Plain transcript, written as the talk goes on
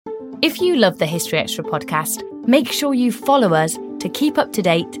If you love the History Extra podcast, make sure you follow us to keep up to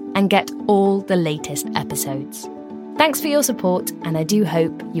date and get all the latest episodes. Thanks for your support, and I do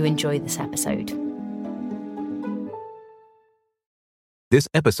hope you enjoy this episode. This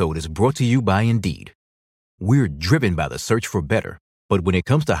episode is brought to you by Indeed. We're driven by the search for better, but when it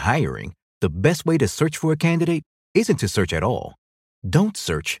comes to hiring, the best way to search for a candidate isn't to search at all. Don't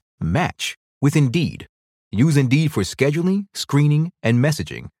search, match with Indeed. Use Indeed for scheduling, screening, and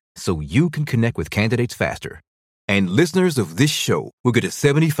messaging so you can connect with candidates faster. And listeners of this show will get a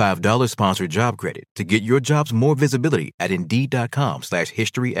 $75 sponsored job credit to get your jobs more visibility at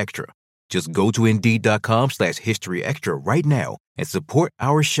Indeed.com/HistoryExtra. Just go to Indeed.com/HistoryExtra right now and support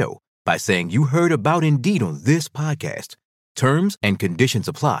our show by saying you heard about Indeed on this podcast. Terms and conditions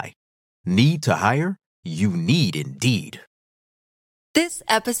apply. Need to hire? You need Indeed. This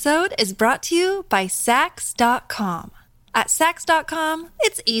episode is brought to you by Saks.com. At Saks.com,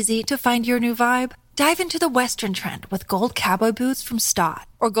 it's easy to find your new vibe. Dive into the Western trend with gold cowboy boots from Staud,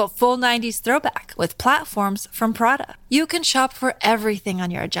 or go full 90s throwback with platforms from Prada. You can shop for everything on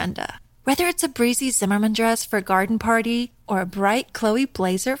your agenda, whether it's a breezy Zimmermann dress for a garden party or a bright Chloe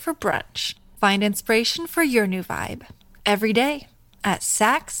blazer for brunch. Find inspiration for your new vibe every day at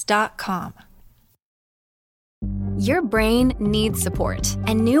Saks.com. Your brain needs support,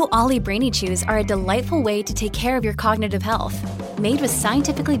 and new Ollie Brainy Chews are a delightful way to take care of your cognitive health. Made with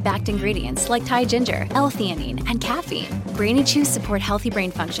scientifically backed ingredients like Thai ginger, L-theanine, and caffeine, Brainy Chews support healthy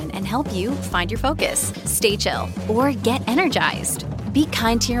brain function and help you find your focus, stay chill, or get energized. Be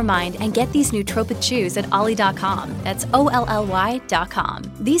kind to your mind and get these nootropic chews at ollie.com. That's OLLY.com.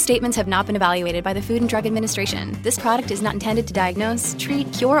 These statements have not been evaluated by the Food and Drug Administration. This product is not intended to diagnose,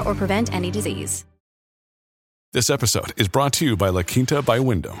 treat, cure, or prevent any disease. This episode is brought to you by La Quinta by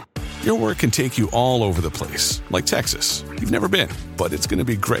Wyndham. Your work can take you all over the place, like Texas. You've never been, but it's going to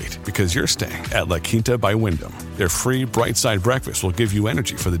be great because you're staying at La Quinta by Wyndham. Their free Bright Side breakfast will give you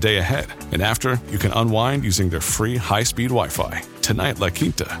energy for the day ahead. And after, you can unwind using their free high-speed Wi-Fi. Tonight, La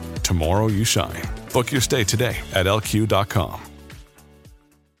Quinta. Tomorrow, you shine. Book your stay today at LQ.com.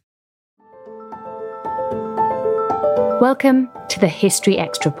 Welcome to the History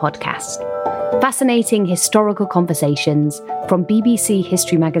Extra podcast. Fascinating historical conversations from BBC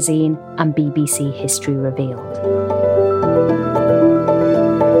History Magazine and BBC History Revealed.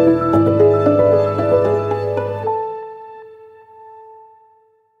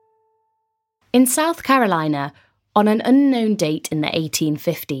 In South Carolina, on an unknown date in the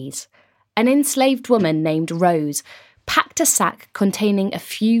 1850s, an enslaved woman named Rose packed a sack containing a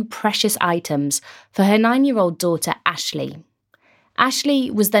few precious items for her 9-year-old daughter Ashley. Ashley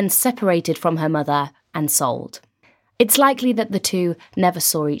was then separated from her mother and sold. It's likely that the two never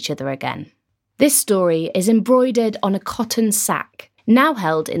saw each other again. This story is embroidered on a cotton sack, now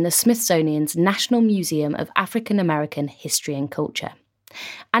held in the Smithsonian's National Museum of African American History and Culture.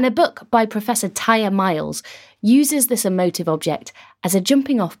 And a book by Professor Taya Miles uses this emotive object as a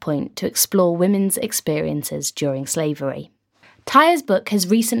jumping-off point to explore women's experiences during slavery. Taya's book has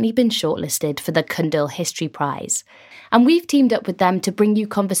recently been shortlisted for the Cundill History Prize, and we've teamed up with them to bring you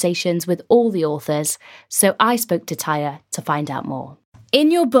conversations with all the authors, so I spoke to Taya to find out more. In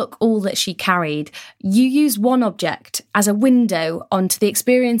your book, All That She Carried, you use one object as a window onto the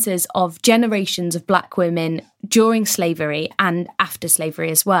experiences of generations of Black women during slavery and after slavery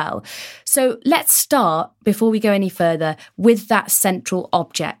as well. So let's start, before we go any further, with that central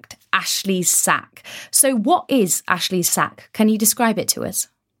object, Ashley's sack. So what is Ashley's sack? Can you describe it to us?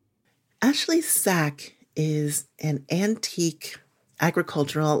 Ashley's sack is an antique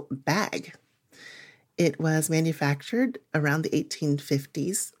agricultural bag. It was manufactured around the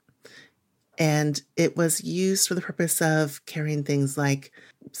 1850s, and it was used for the purpose of carrying things like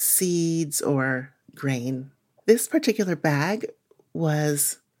seeds or grain. This particular bag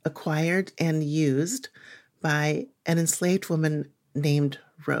was acquired and used by an enslaved woman named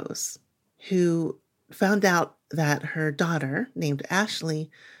Rose, who found out that her daughter, named Ashley,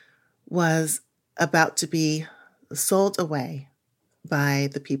 was about to be sold away by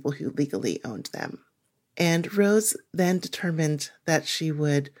the people who legally owned them. And Rose then determined that she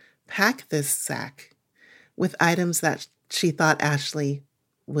would pack this sack with items that she thought Ashley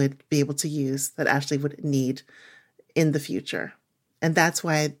would be able to use, that Ashley would need in the future. And that's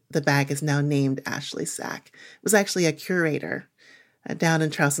why the bag is now named Ashley's sack. It was actually a curator down in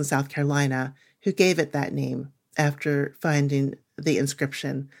Charleston, South Carolina, who gave it that name after finding the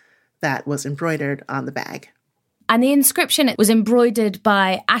inscription that was embroidered on the bag. And the inscription, it was embroidered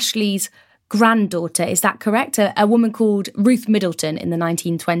by Ashley's granddaughter, is that correct? A woman called Ruth Middleton in the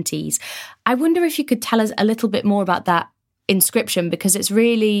 1920s. I wonder if you could tell us a little bit more about that inscription because it's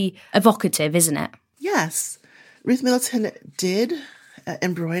really evocative, isn't it? Yes. Ruth Middleton did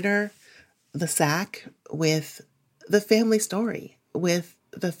embroider the sack with the family story, with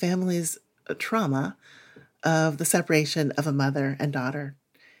the family's trauma of the separation of a mother and daughter.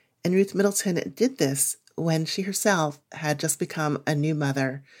 And Ruth Middleton did this when she herself had just become a new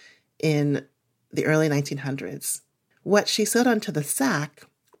mother in the early 1900s. What she sewed onto the sack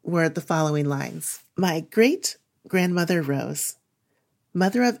were the following lines. My great-grandmother Rose,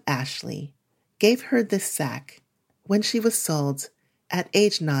 mother of Ashley, gave her this sack when she was sold at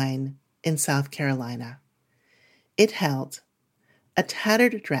age 9 in South Carolina. It held a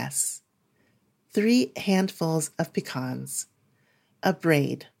tattered dress, 3 handfuls of pecans, a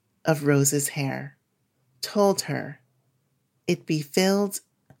braid of Rose's hair, told her, it be filled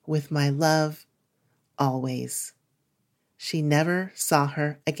with my love always. She never saw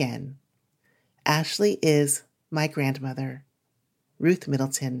her again. Ashley is my grandmother. Ruth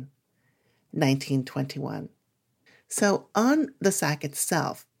Middleton, 1921. So on the sack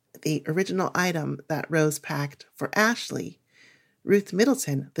itself, the original item that Rose packed for Ashley, Ruth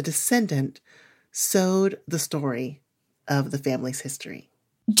Middleton, the descendant, sewed the story of the family's history.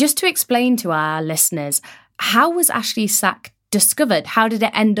 Just to explain to our listeners, how was Ashley's sack discovered? How did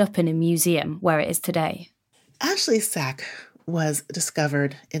it end up in a museum where it is today? Ashley's sack was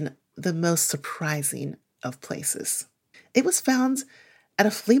discovered in the most surprising of places. It was found at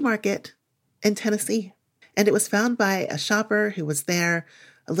a flea market in Tennessee, and it was found by a shopper who was there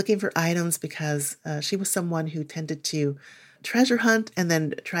looking for items because she was someone who tended to treasure hunt and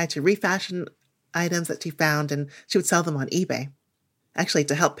then try to refashion items that she found, and she would sell them on eBay, actually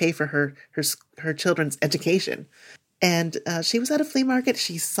to help pay for her children's education. And she was at a flea market.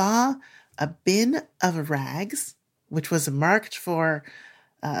 She saw a bin of rags, which was marked for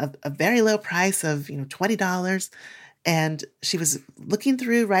a very low price of $20. And she was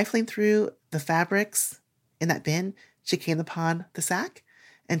rifling through the fabrics in that bin. She came upon the sack,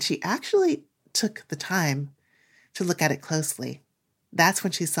 and she actually took the time to look at it closely. That's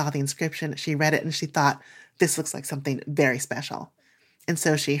when she saw the inscription. She read it and she thought, this looks like something very special. And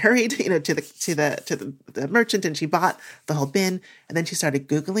so she hurried, to the merchant, and she bought the whole bin. And then she started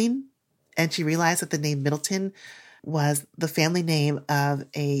Googling, and she realized that the name Middleton was the family name of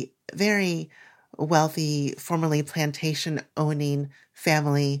a very wealthy, formerly plantation-owning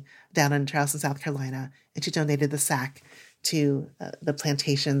family down in Charleston, South Carolina. And she donated the sack to the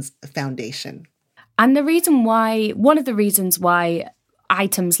plantation's foundation. And one of the reasons why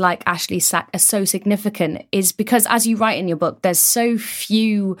items like Ashley's sack are so significant is because, as you write in your book, there's so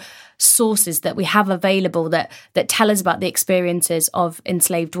few sources that we have available that tell us about the experiences of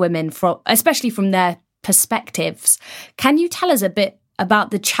enslaved women, especially from their perspectives. Can you tell us a bit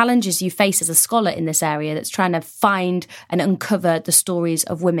about the challenges you face as a scholar in this area that's trying to find and uncover the stories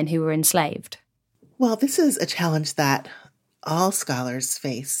of women who were enslaved? Well, this is a challenge that all scholars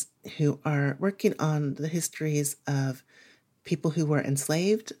face who are working on the histories of people who were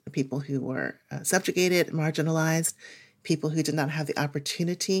enslaved, people who were subjugated, marginalized, people who did not have the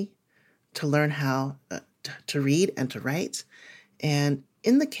opportunity to learn how to read and to write. And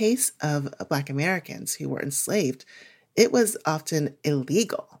in the case of Black Americans who were enslaved, it was often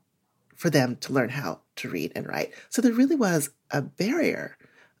illegal for them to learn how to read and write. So there really was a barrier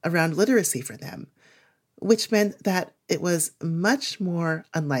around literacy for them, which meant that it was much more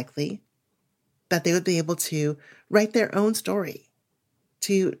unlikely that they would be able to write their own story,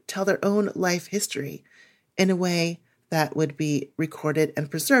 to tell their own life history in a way that would be recorded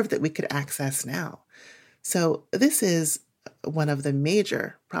and preserved that we could access now. So this is one of the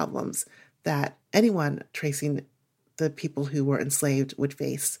major problems that anyone tracing the people who were enslaved would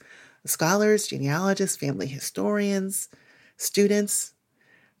face. Scholars, genealogists, family historians, students,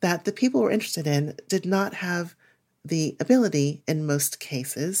 that the people we're interested in did not have the ability, in most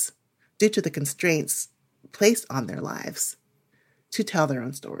cases, due to the constraints placed on their lives, to tell their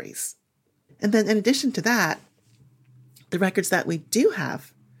own stories. And then in addition to that, the records that we do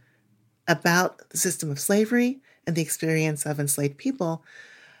have about the system of slavery and the experience of enslaved people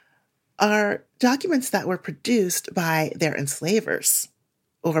are documents that were produced by their enslavers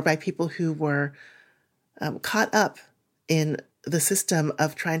or by people who were caught up in the system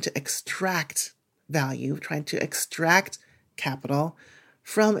of trying to extract value, trying to extract capital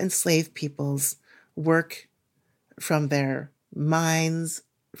from enslaved people's work, from their minds,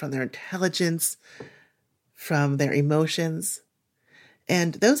 from their intelligence, from their emotions.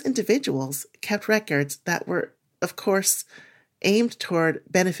 And those individuals kept records that were, of course, aimed toward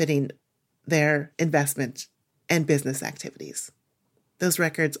benefiting their investment and business activities. Those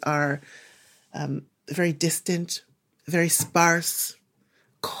records are very distant very sparse,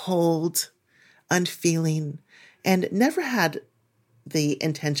 cold, unfeeling, and never had the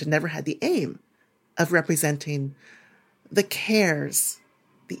intention, never had the aim of representing the cares,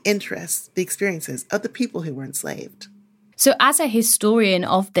 the interests, the experiences of the people who were enslaved. So as a historian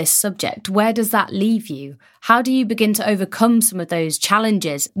of this subject, where does that leave you? How do you begin to overcome some of those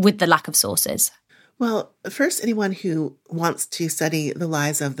challenges with the lack of sources? Well, first, anyone who wants to study the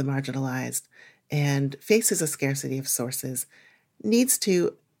lives of the marginalized and faces a scarcity of sources needs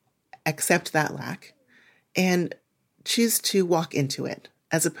to accept that lack and choose to walk into it,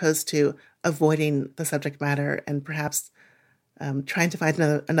 as opposed to avoiding the subject matter and perhaps trying to find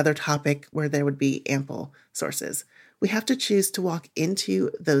another topic where there would be ample sources. We have to choose to walk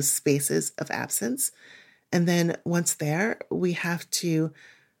into those spaces of absence. And then once there, we have to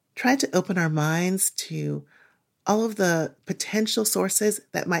try to open our minds to all of the potential sources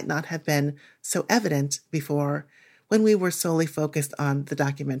that might not have been so evident before when we were solely focused on the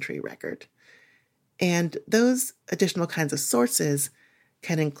documentary record. And those additional kinds of sources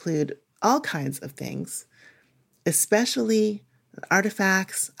can include all kinds of things, especially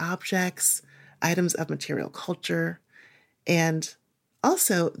artifacts, objects, items of material culture, and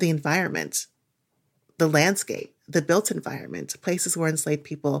also the environment, the landscape, the built environment, places where enslaved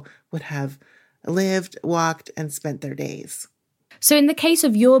people would have lived, walked, and spent their days. So in the case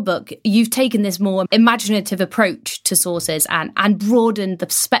of your book, you've taken this more imaginative approach to sources and broadened the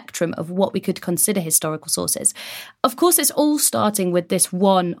spectrum of what we could consider historical sources. Of course, it's all starting with this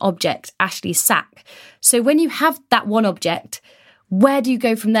one object, Ashley Sack. So when you have that one object, where do you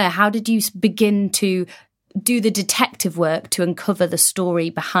go from there? How did you begin to do the detective work to uncover the story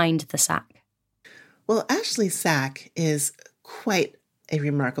behind the sack? Well, Ashley's sack is quite a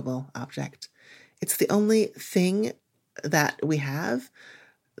remarkable object. It's the only thing that we have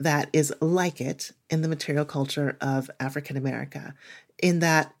that is like it in the material culture of African America, in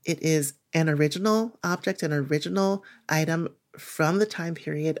that it is an original object, an original item from the time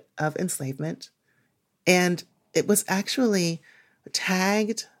period of enslavement. And it was actually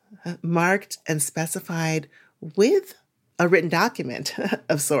tagged, marked, and specified with a written document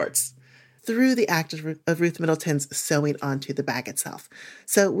of sorts through the act of Ruth Middleton's sewing onto the bag itself.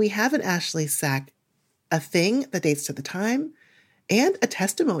 So we have in Ashley's sack a thing that dates to the time and a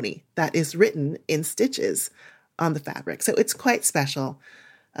testimony that is written in stitches on the fabric. So it's quite special.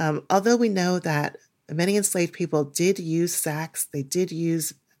 Although we know that many enslaved people did use sacks, they did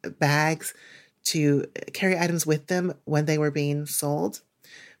use bags to carry items with them when they were being sold,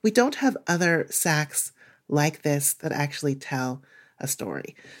 we don't have other sacks like this that actually tell a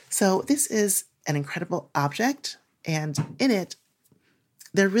story. So this is an incredible object, and in it,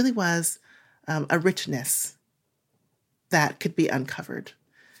 there really was a richness that could be uncovered.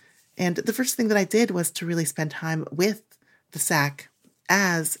 And the first thing that I did was to really spend time with the sack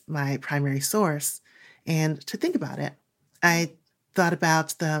as my primary source and to think about it. I thought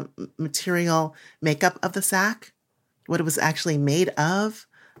about the material makeup of the sack, what it was actually made of,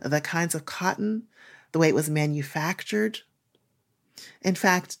 the kinds of cotton, the way it was manufactured. In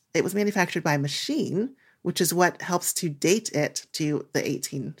fact, it was manufactured by machine, which is what helps to date it to the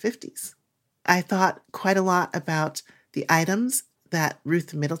 1850s. I thought quite a lot about the items that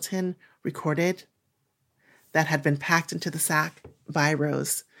Ruth Middleton recorded that had been packed into the sack by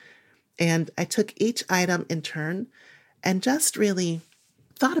Rose. And I took each item in turn and just really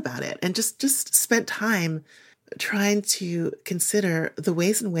thought about it and just spent time trying to consider the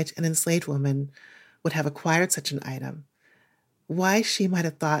ways in which an enslaved woman would have acquired such an item, why she might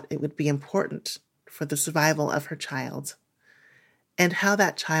have thought it would be important for the survival of her child, and how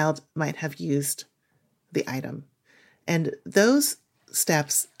that child might have used the item. And those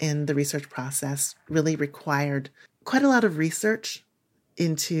steps in the research process really required quite a lot of research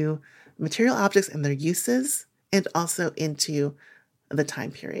into material objects and their uses, and also into the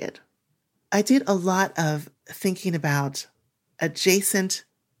time period. I did a lot of thinking about adjacent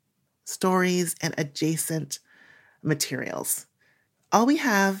stories and adjacent materials. All we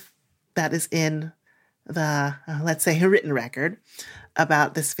have that is in the, let's say, a written record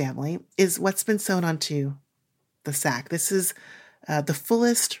about this family is what's been sewn onto the sack. This is the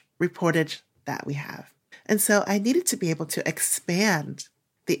fullest reportage that we have. And so I needed to be able to expand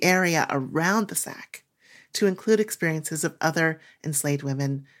the area around the sack to include experiences of other enslaved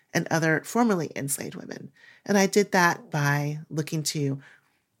women and other formerly enslaved women. And I did that by looking to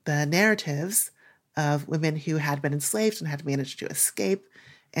the narratives of women who had been enslaved and had managed to escape,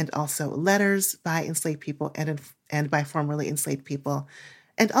 and also letters by enslaved people and by formerly enslaved people,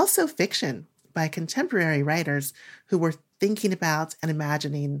 and also fiction by contemporary writers who were thinking about and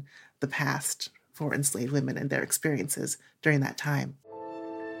imagining the past for enslaved women and their experiences during that time.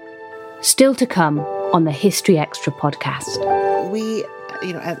 Still to come on the History Extra podcast. We,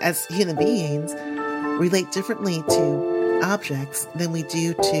 as human beings, relate differently to objects than we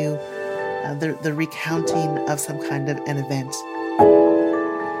do to the recounting of some kind of an event.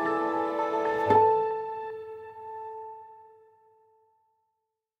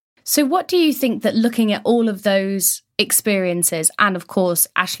 So what do you think that looking at all of those experiences, and of course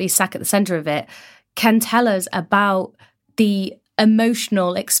Ashley Sack at the centre of it, can tell us about the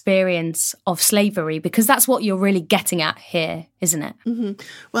emotional experience of slavery? Because that's what you're really getting at here, isn't it? Mm-hmm.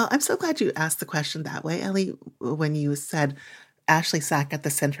 Well, I'm so glad you asked the question that way, Ellie, when you said Ashley Sack at the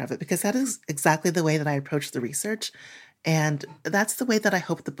centre of it, because that is exactly the way that I approach the research. And that's the way that I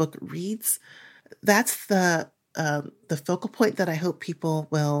hope the book reads. That's the focal point that I hope people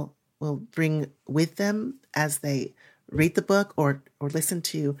will bring with them as they read the book or listen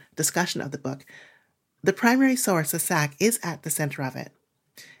to discussion of the book. The primary source, the sack, is at the center of it.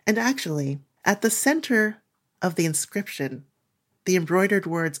 And actually, at the center of the inscription, the embroidered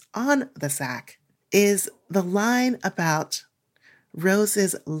words on the sack, is the line about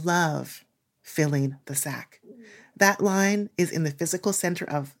Rose's love filling the sack. That line is in the physical center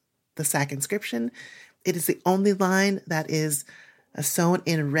of the sack inscription. It is the only line that is sewn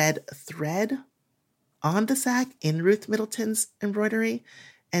in red thread on the sack in Ruth Middleton's embroidery.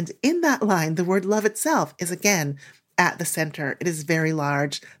 And in that line, the word love itself is again at the center. It is very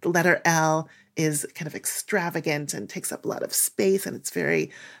large. The letter L is kind of extravagant and takes up a lot of space, and it's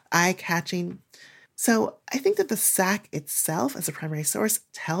very eye-catching. So I think that the sack itself as a primary source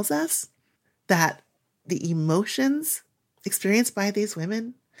tells us that the emotions experienced by these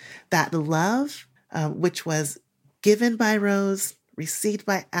women, that love, which was given by Rose, received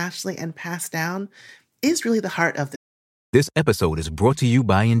by Ashley, and passed down, is really the heart of This episode is brought to you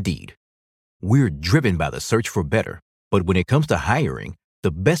by Indeed. We're driven by the search for better, but when it comes to hiring,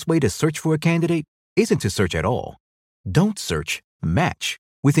 the best way to search for a candidate isn't to search at all. Don't search, match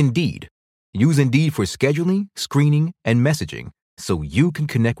with Indeed. Use Indeed for scheduling, screening, and messaging so you can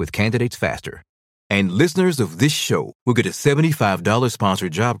connect with candidates faster. And listeners of this show will get a $75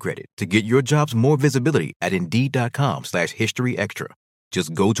 sponsored job credit to get your jobs more visibility at Indeed.com/HistoryExtra.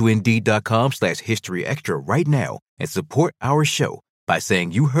 Just go to Indeed.com/HistoryExtra right now and support our show by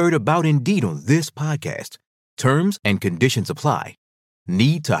saying you heard about Indeed on this podcast. Terms and conditions apply.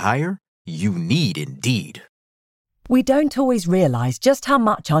 Need to hire? You need Indeed. We don't always realize just how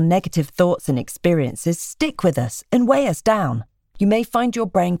much our negative thoughts and experiences stick with us and weigh us down. You may find your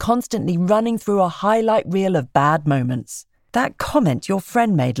brain constantly running through a highlight reel of bad moments. That comment your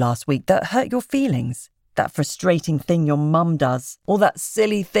friend made last week that hurt your feelings. That frustrating thing your mum does. Or that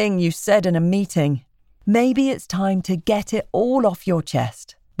silly thing you said in a meeting. Maybe it's time to get it all off your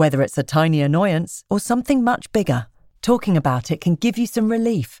chest. Whether it's a tiny annoyance or something much bigger, talking about it can give you some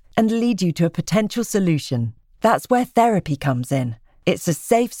relief and lead you to a potential solution. That's where therapy comes in. It's a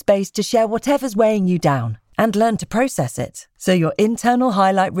safe space to share whatever's weighing you down and learn to process it, so your internal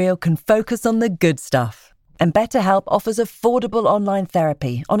highlight reel can focus on the good stuff. And BetterHelp offers affordable online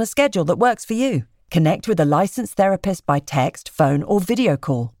therapy on a schedule that works for you. Connect with a licensed therapist by text, phone, or video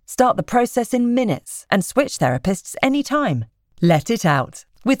call. Start the process in minutes and switch therapists anytime. Let it out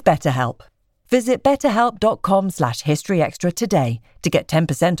with BetterHelp. Visit betterhelp.com/historyextra today to get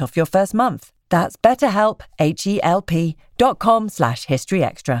 10% off your first month. That's BetterHelp,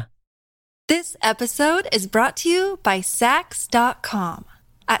 HELP.com/historyextra. This episode is brought to you by Sax.com.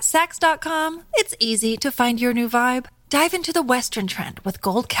 At Sax.com, it's easy to find your new vibe. Dive into the Western trend with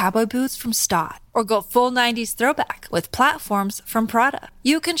gold cowboy boots from Stott, or go full 90s throwback with platforms from Prada.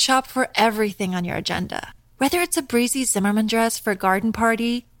 You can shop for everything on your agenda, whether it's a breezy Zimmermann dress for a garden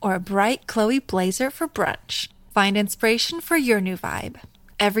party or a bright Chloe blazer for brunch. Find inspiration for your new vibe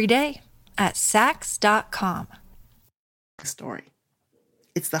every day at Sax.com. story.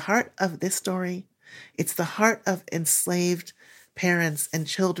 It's the heart of this story. It's the heart of enslaved parents and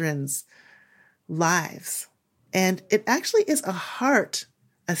children's lives. And it actually is a heart,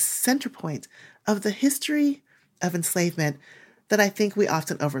 a center point of the history of enslavement that I think we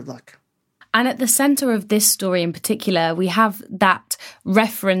often overlook. And at the centre of this story in particular, we have that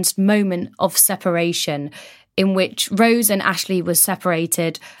referenced moment of separation in which Rose and Ashley was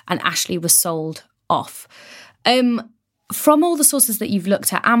separated and Ashley was sold off. From all the sources that you've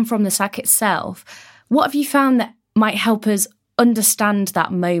looked at and from the sack itself, what have you found that might help us understand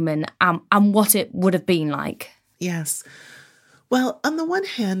that moment and what it would have been like? Yes. Well, on the one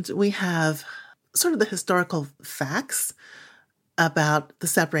hand, we have sort of the historical facts about the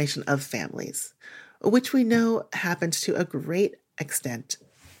separation of families, which we know happened to a great extent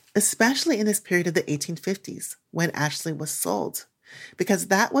especially in this period of the 1850s when Ashley was sold, because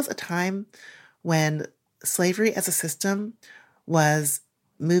that was a time when slavery as a system was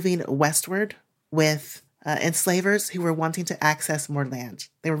moving westward with enslavers who were wanting to access more land.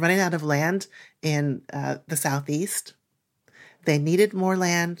 They were running out of land in the Southeast. They needed more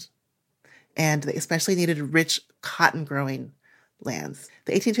land, and they especially needed rich cotton growing lands.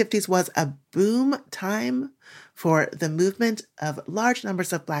 The 1850s was a boom time for the movement of large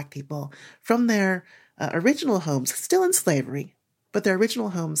numbers of Black people from their original homes, still in slavery, but their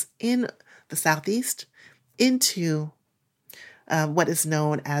original homes in the Southeast into what is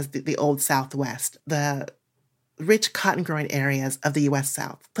known as the Old Southwest, the rich cotton growing areas of the U.S.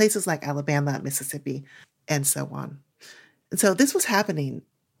 South, places like Alabama, Mississippi, and so on. And so this was happening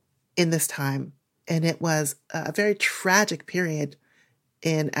in this time, and it was a very tragic period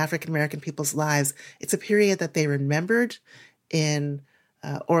in African-American people's lives. It's a period that they remembered in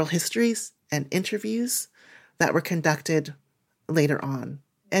oral histories and interviews that were conducted later on.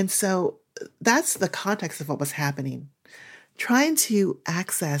 And so that's the context of what was happening. Trying to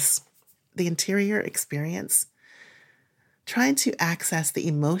access the interior experience, trying to access the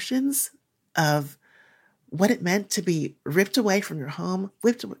emotions of what it meant to be ripped away from your home,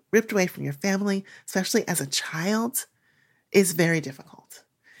 ripped away from your family, especially as a child, is very difficult.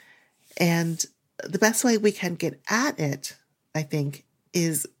 And the best way we can get at it, I think,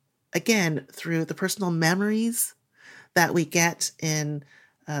 is, again, through the personal memories that we get in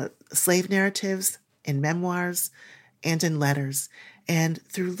slave narratives, in memoirs, and in letters, and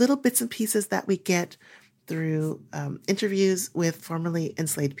through little bits and pieces that we get through interviews with formerly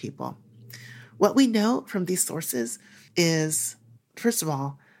enslaved people. What we know from these sources is, first of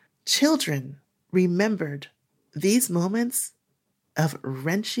all, children remembered these moments of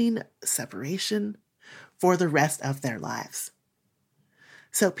wrenching separation for the rest of their lives.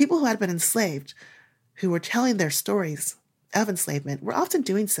 So people who had been enslaved, who were telling their stories of enslavement, were often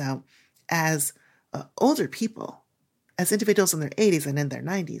doing so as older people, as individuals in their 80s and in their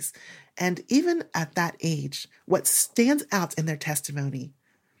 90s. And even at that age, what stands out in their testimony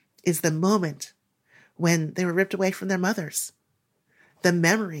is the moment when they were ripped away from their mothers. The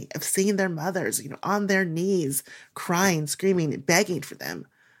memory of seeing their mothers, on their knees, crying, screaming, begging for them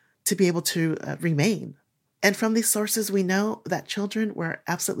to be able to remain. And from these sources, we know that children were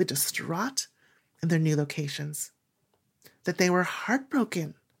absolutely distraught in their new locations, that they were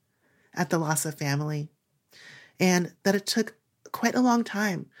heartbroken at the loss of family, and that it took quite a long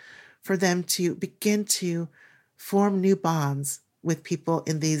time for them to begin to form new bonds with people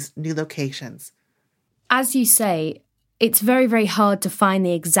in these new locations. As you say, it's very, very hard to find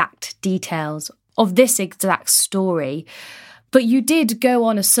the exact details of this exact story, but you did go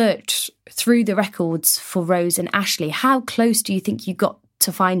on a search through the records for Rose and Ashley. How close do you think you got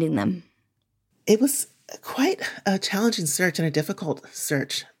to finding them? It was quite a challenging search and a difficult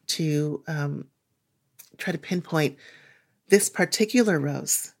search to try to pinpoint this particular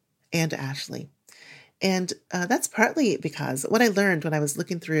Rose and Ashley. And that's partly because what I learned when I was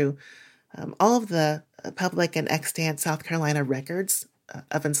looking through all of the public and extant South Carolina records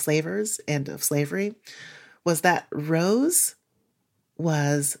of enslavers and of slavery was that Rose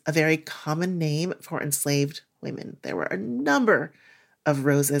was a very common name for enslaved women. There were a number of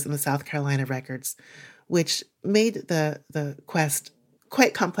Roses in the South Carolina records, which made the quest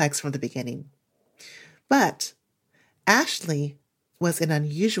quite complex from the beginning. But Ashley was an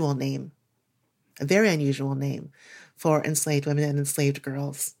unusual name, a very unusual name for enslaved women and enslaved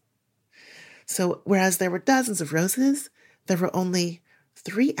girls. So whereas there were dozens of Roses, there were only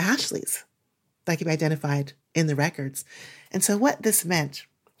 3 Ashleys that could be identified in the records. And so what this meant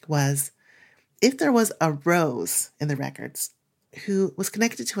was if there was a Rose in the records who was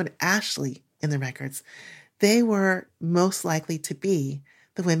connected to an Ashley in the records, they were most likely to be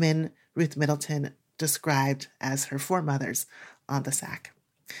the women Ruth Middleton described as her foremothers on the sack.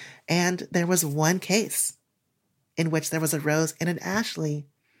 And there was one case in which there was a Rose and an Ashley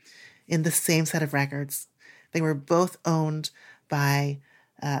in the same set of records. They were both owned by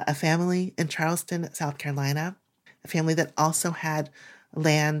a family in Charleston, South Carolina, a family that also had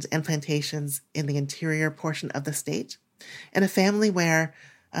land and plantations in the interior portion of the state, and a family where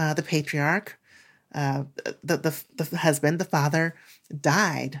the patriarch, the husband, the father,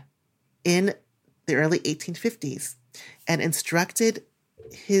 died in the early 1850s and instructed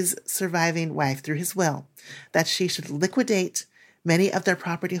his surviving wife through his will that she should liquidate many of their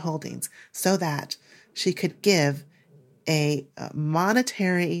property holdings so that she could give a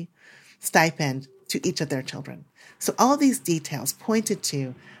monetary stipend to each of their children. So all of these details pointed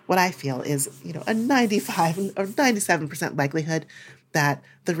to what I feel is, a 95 or 97% likelihood that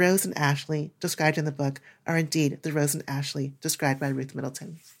the Rose and Ashley described in the book are indeed the Rose and Ashley described by Ruth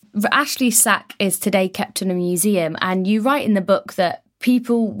Middleton. Ashley Sack is today kept in a museum, and you write in the book that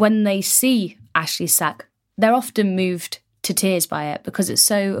people, when they see Ashley Sack, they're often moved to tears by it because it's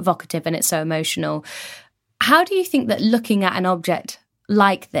so evocative and it's so emotional. How do you think that looking at an object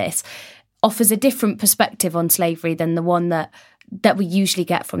like this offers a different perspective on slavery than the one that we usually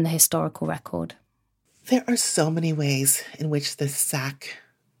get from the historical record? There are so many ways in which this sack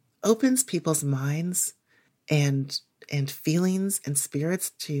opens people's minds and feelings and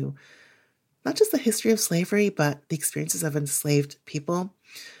spirits to not just the history of slavery, but the experiences of enslaved people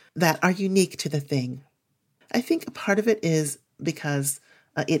that are unique to the thing. I think a part of it is because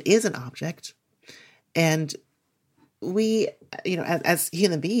it is an object, and we, as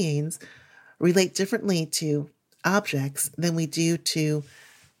human beings, relate differently to objects than we do to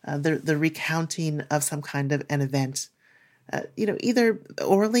the recounting of some kind of an event, either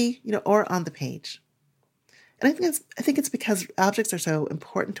orally, or on the page. And I think it's because objects are so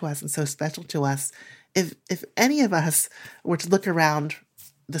important to us and so special to us. If any of us were to look around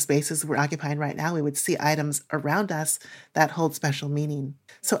the spaces we're occupying right now, we would see items around us that hold special meaning.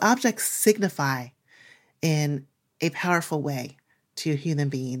 So objects signify in a powerful way to human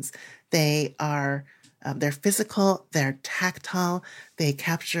beings. They are, they're physical, they're tactile, they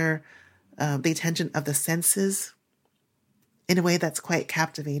capture the attention of the senses in a way that's quite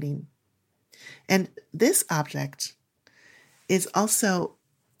captivating. And this object is also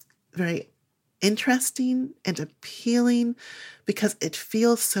very interesting and appealing because it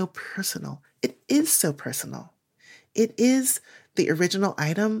feels so personal. It is so personal. It is the original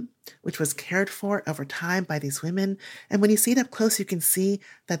item, which was cared for over time by these women. And when you see it up close, you can see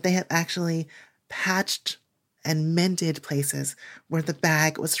that they have actually patched and mended places where the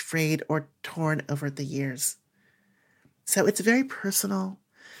bag was frayed or torn over the years. So it's very personal.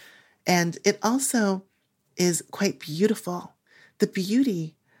 And it also is quite beautiful. The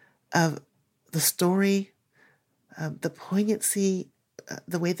beauty of the story, the poignancy,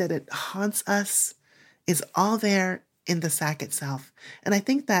 the way that it haunts us is all there in the sack itself. And I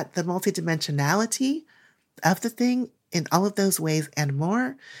think that the multidimensionality of the thing in all of those ways and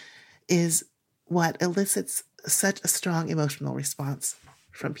more is what elicits such a strong emotional response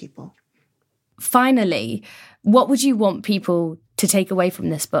from people. Finally, what would you want people to take away from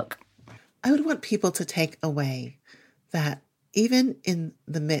this book? I would want people to take away that even in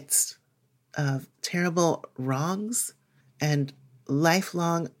the midst of terrible wrongs and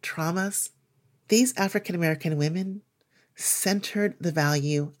lifelong traumas, these African American women centered the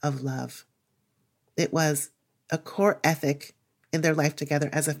value of love. It was a core ethic in their life together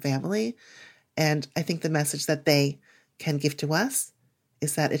as a family. And I think the message that they can give to us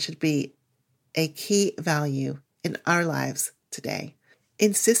is that it should be a key value in our lives today.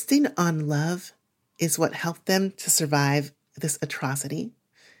 Insisting on love is what helped them to survive this atrocity.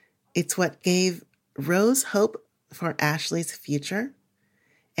 It's what gave Rose hope for Ashley's future.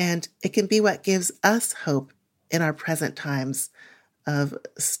 And it can be what gives us hope in our present times of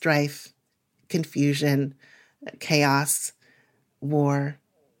strife, confusion, chaos, war,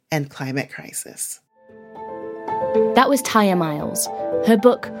 and climate crisis. That was Taya Miles. Her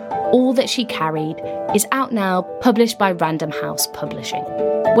book, All That She Carried, is out now, published by Random House Publishing.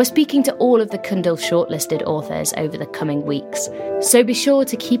 We're speaking to all of the Cundill shortlisted authors over the coming weeks, so be sure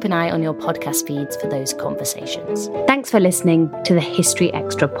to keep an eye on your podcast feeds for those conversations. Thanks for listening to the History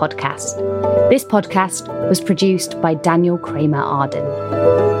Extra podcast. This podcast was produced by Daniel Kramer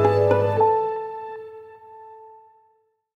Arden.